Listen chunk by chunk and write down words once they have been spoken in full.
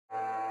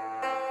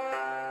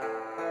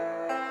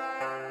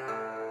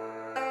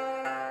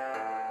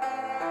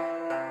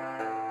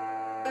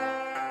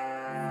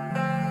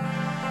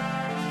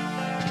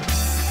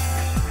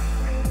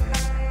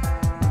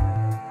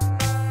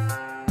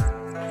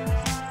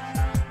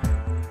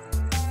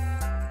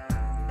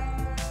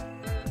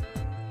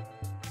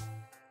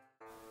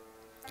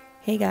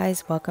Hey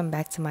guys, welcome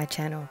back to my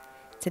channel.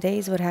 Today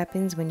is what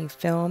happens when you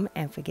film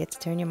and forget to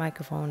turn your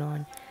microphone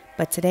on.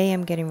 But today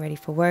I'm getting ready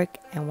for work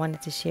and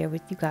wanted to share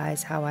with you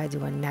guys how I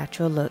do a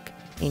natural look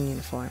in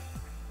uniform.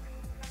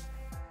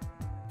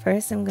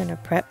 First, I'm going to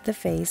prep the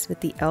face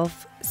with the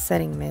e.l.f.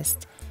 setting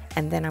mist,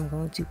 and then I'm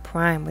going to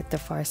prime with the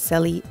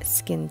Farcelli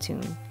Skin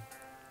Tune.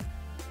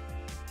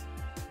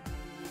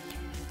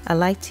 I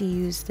like to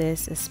use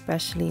this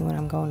especially when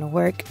I'm going to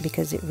work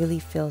because it really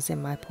fills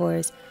in my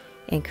pores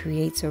and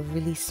creates a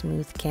really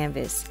smooth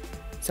canvas.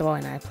 So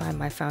when I apply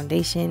my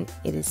foundation,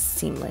 it is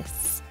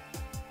seamless.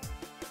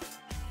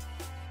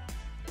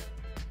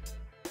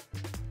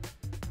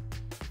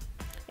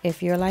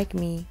 If you're like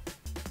me,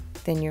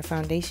 then your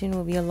foundation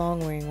will be a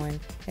long-wearing one,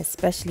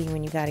 especially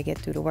when you got to get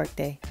through the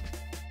workday.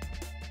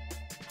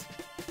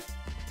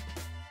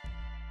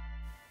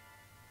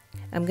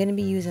 I'm going to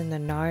be using the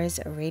NARS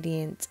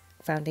Radiant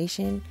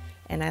foundation,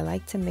 and I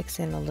like to mix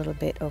in a little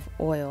bit of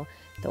oil.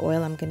 The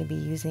oil I'm going to be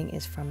using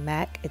is from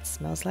MAC. It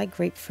smells like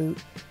grapefruit.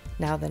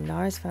 Now the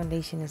NARS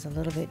foundation is a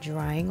little bit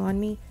drying on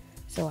me,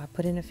 so I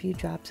put in a few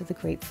drops of the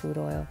grapefruit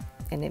oil,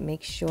 and it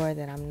makes sure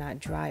that I'm not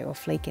dry or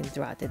flaking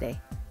throughout the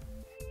day.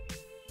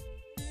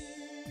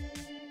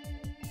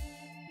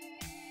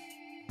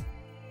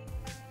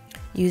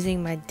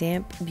 Using my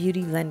damp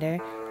beauty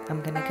blender,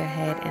 I'm going to go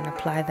ahead and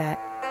apply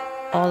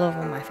that all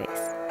over my face.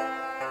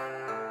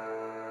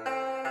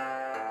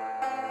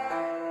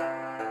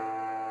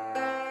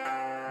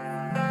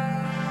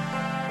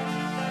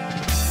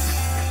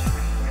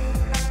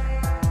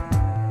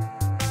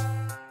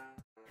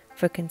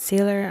 For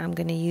concealer, I'm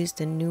going to use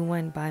the new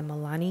one by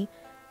Milani.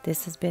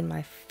 This has been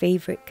my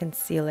favorite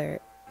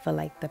concealer for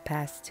like the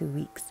past 2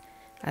 weeks.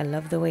 I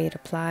love the way it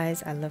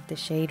applies. I love the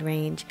shade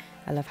range.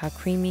 I love how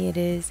creamy it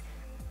is,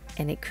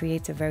 and it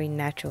creates a very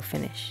natural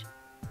finish.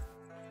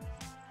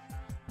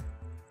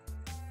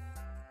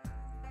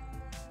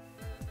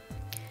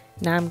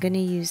 Now I'm going to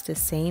use the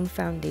same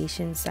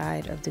foundation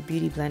side of the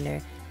beauty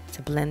blender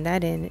to blend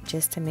that in,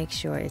 just to make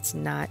sure it's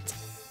not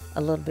a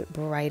little bit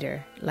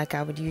brighter like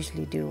I would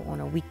usually do on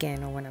a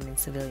weekend or when I'm in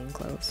civilian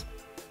clothes.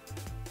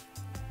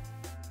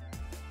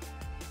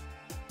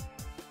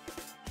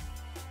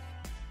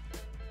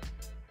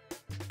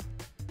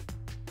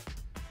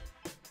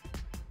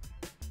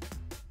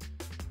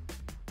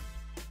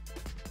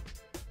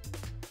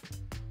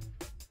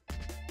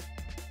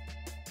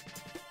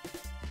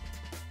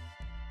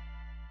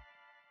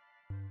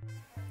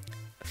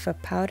 For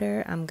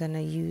powder, I'm going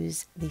to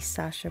use the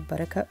Sacha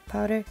Buttercup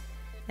powder,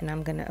 and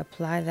I'm going to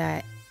apply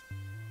that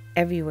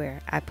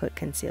everywhere I put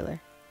concealer.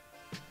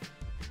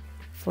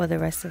 For the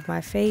rest of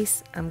my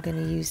face, I'm going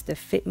to use the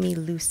Fit Me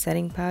Loose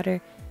Setting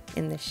Powder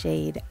in the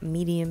shade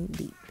Medium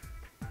Deep.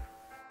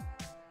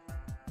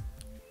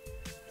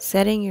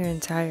 Setting your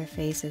entire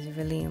face is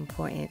really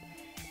important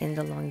in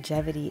the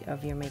longevity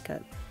of your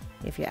makeup.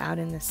 If you're out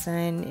in the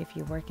sun, if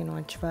you're working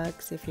on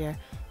trucks,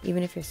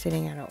 even if you're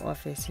sitting at an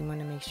office, you want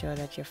to make sure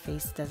that your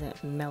face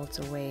doesn't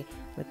melt away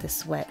with the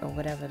sweat or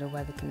whatever the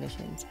weather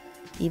conditions.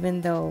 Even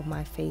though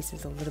my face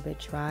is a little bit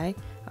dry,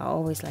 I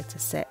always like to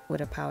set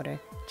with a powder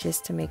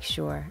just to make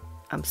sure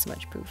I'm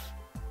smudge proof.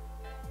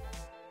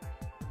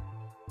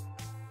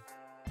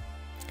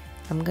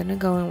 I'm gonna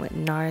go in with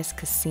NARS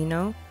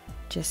Casino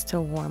just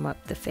to warm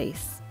up the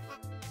face.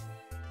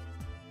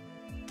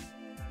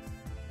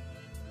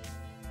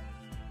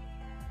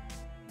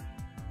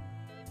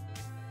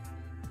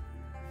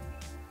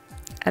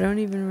 I don't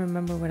even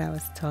remember what I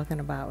was talking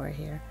about right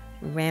here.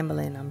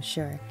 Rambling, I'm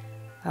sure.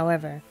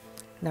 However,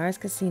 NARS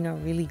Casino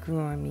really grew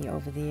on me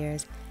over the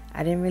years.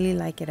 I didn't really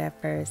like it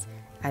at first.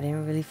 I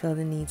didn't really feel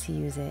the need to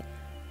use it.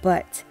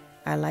 But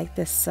I like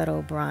the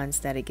subtle bronze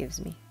that it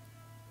gives me.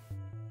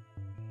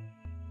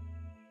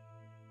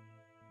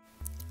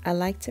 I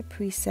like to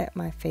preset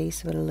my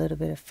face with a little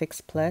bit of Fix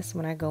Plus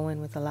when I go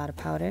in with a lot of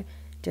powder,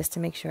 just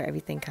to make sure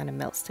everything kind of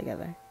melts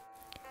together.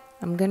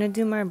 I'm going to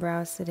do my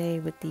brows today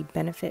with the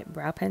Benefit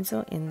Brow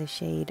Pencil in the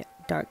shade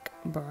Dark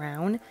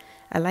Brown.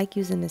 I like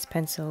using this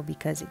pencil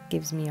because it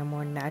gives me a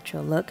more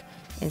natural look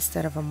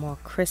instead of a more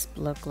crisp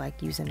look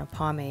like using a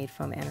pomade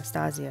from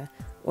Anastasia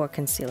or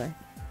concealer.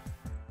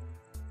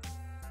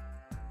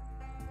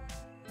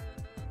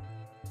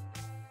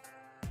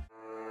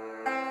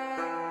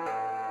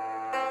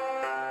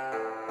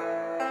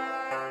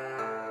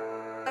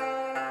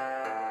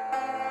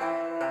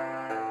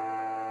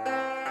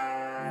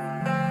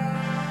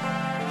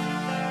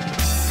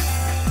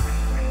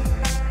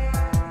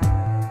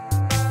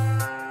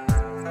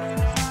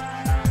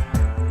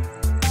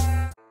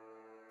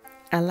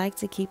 I like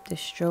to keep the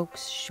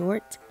strokes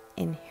short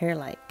and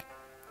hair-like.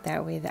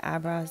 That way the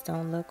eyebrows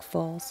don't look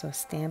false or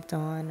stamped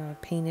on or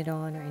painted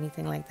on or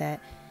anything like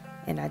that,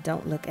 and I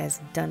don't look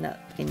as done up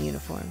in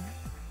uniform.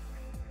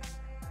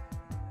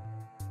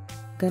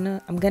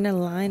 I'm gonna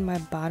line my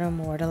bottom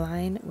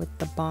waterline with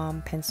the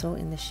Balm pencil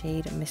in the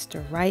shade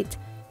Mr. Right.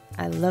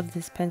 I love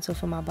this pencil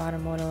for my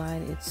bottom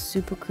waterline. It's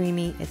super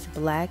creamy, it's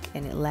black,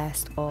 and it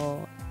lasts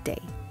all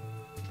day.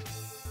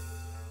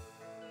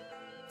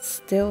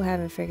 still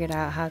haven't figured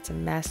out how to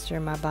master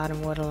my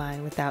bottom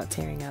waterline without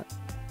tearing up.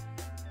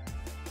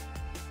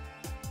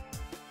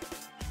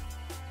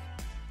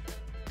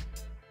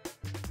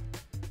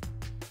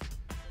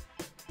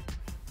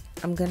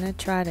 I'm gonna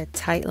try to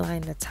tight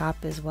line the top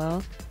as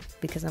well,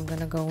 because I'm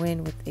gonna go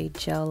in with a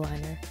gel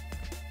liner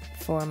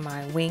for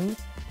my wing.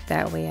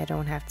 That way I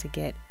don't have to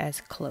get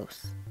as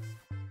close.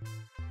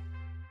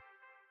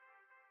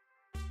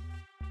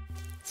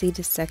 See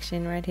this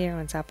section right here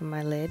on top of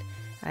my lid?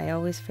 I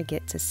always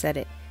forget to set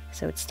it,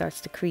 so it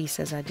starts to crease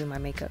as I do my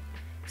makeup.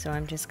 So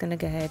I'm just gonna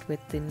go ahead with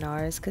the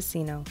NARS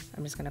Casino.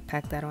 I'm just gonna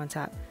pack that on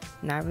top.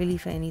 Not really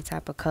for any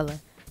type of color,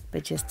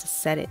 but just to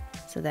set it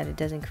so that it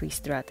doesn't crease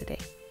throughout the day.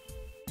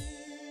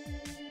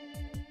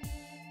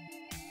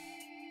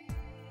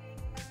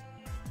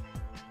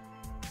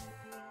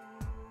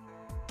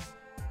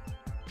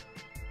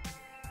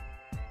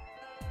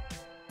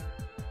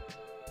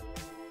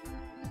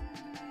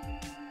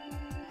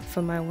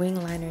 For my wing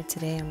liner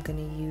today, I'm going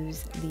to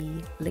use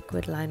the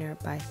liquid liner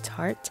by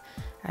Tarte.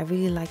 I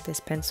really like this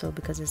pencil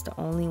because it's the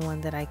only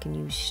one that I can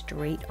use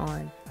straight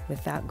on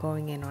without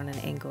going in on an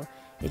angle.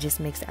 It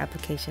just makes the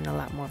application a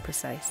lot more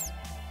precise.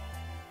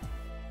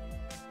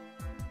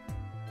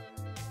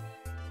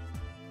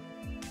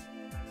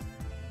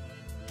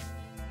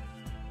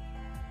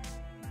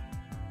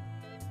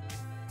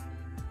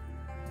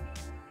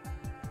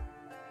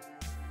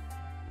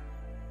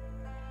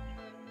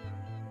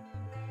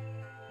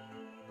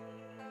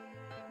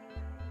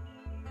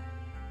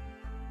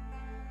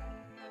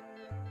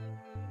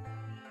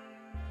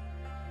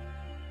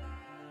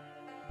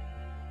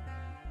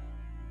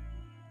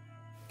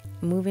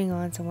 Moving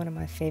on to one of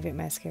my favorite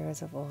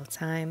mascaras of all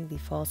time, the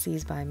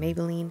Falsies by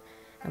Maybelline.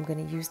 I'm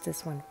going to use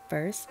this one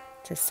first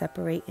to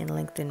separate and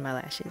lengthen my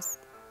lashes.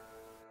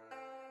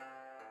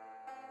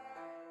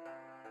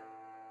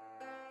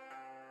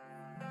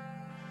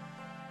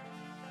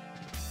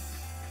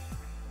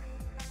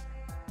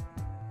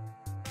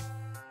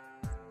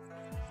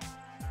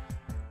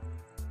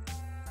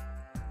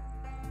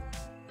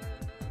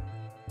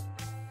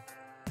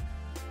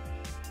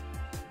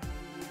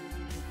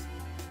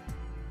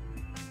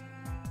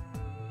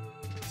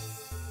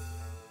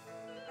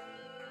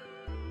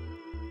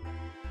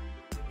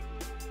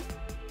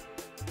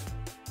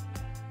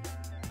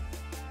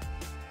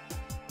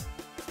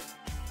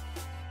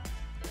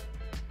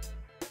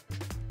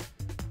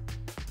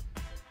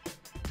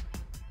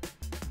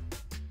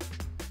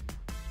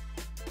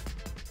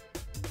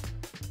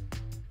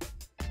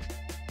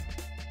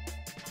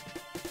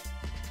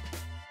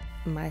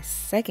 My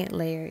second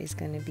layer is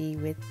going to be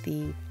with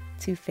the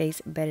Too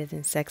Faced Better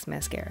Than Sex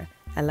mascara.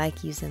 I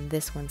like using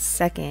this one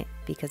second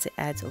because it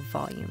adds a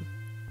volume.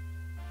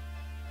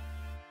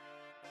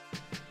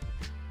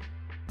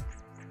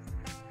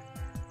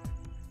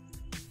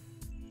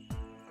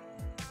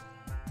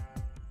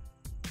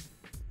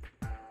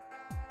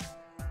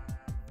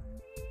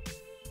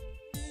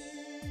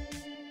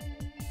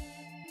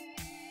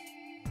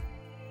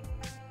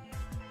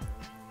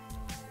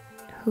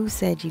 Who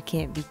said you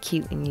can't be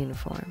cute in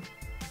uniform?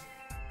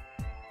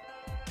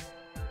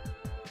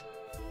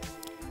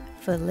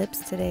 For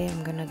lips today,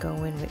 I'm going to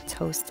go in with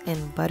Toast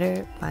and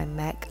Butter by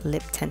MAC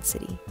Lip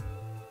Tensity.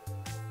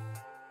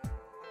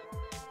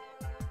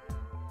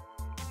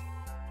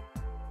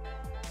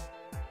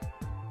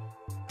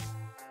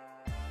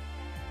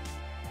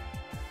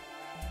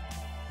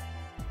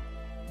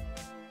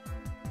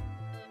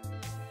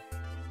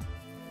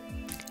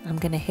 I'm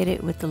going to hit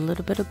it with a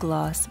little bit of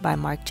gloss by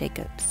Marc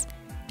Jacobs.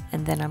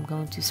 And then I'm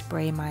going to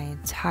spray my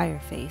entire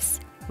face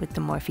with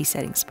the Morphe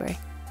setting spray.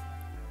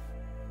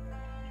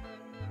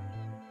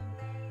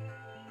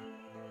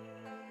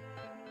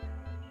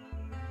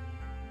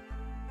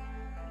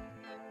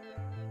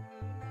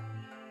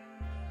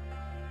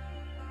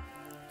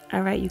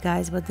 Alright you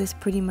guys, well this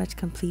pretty much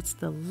completes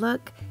the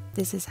look.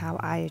 This is how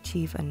I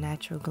achieve a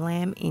natural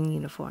glam in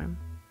uniform.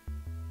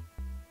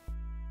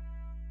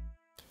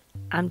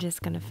 I'm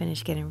just going to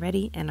finish getting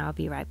ready and I'll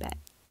be right back.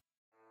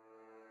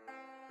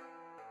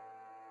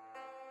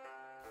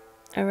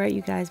 Alright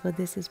you guys, well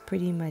this is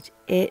pretty much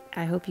it.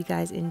 I hope you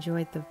guys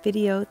enjoyed the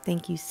video.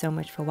 Thank you so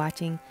much for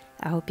watching.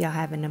 I hope y'all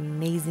have an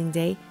amazing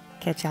day.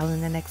 Catch y'all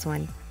in the next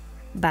one.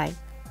 Bye.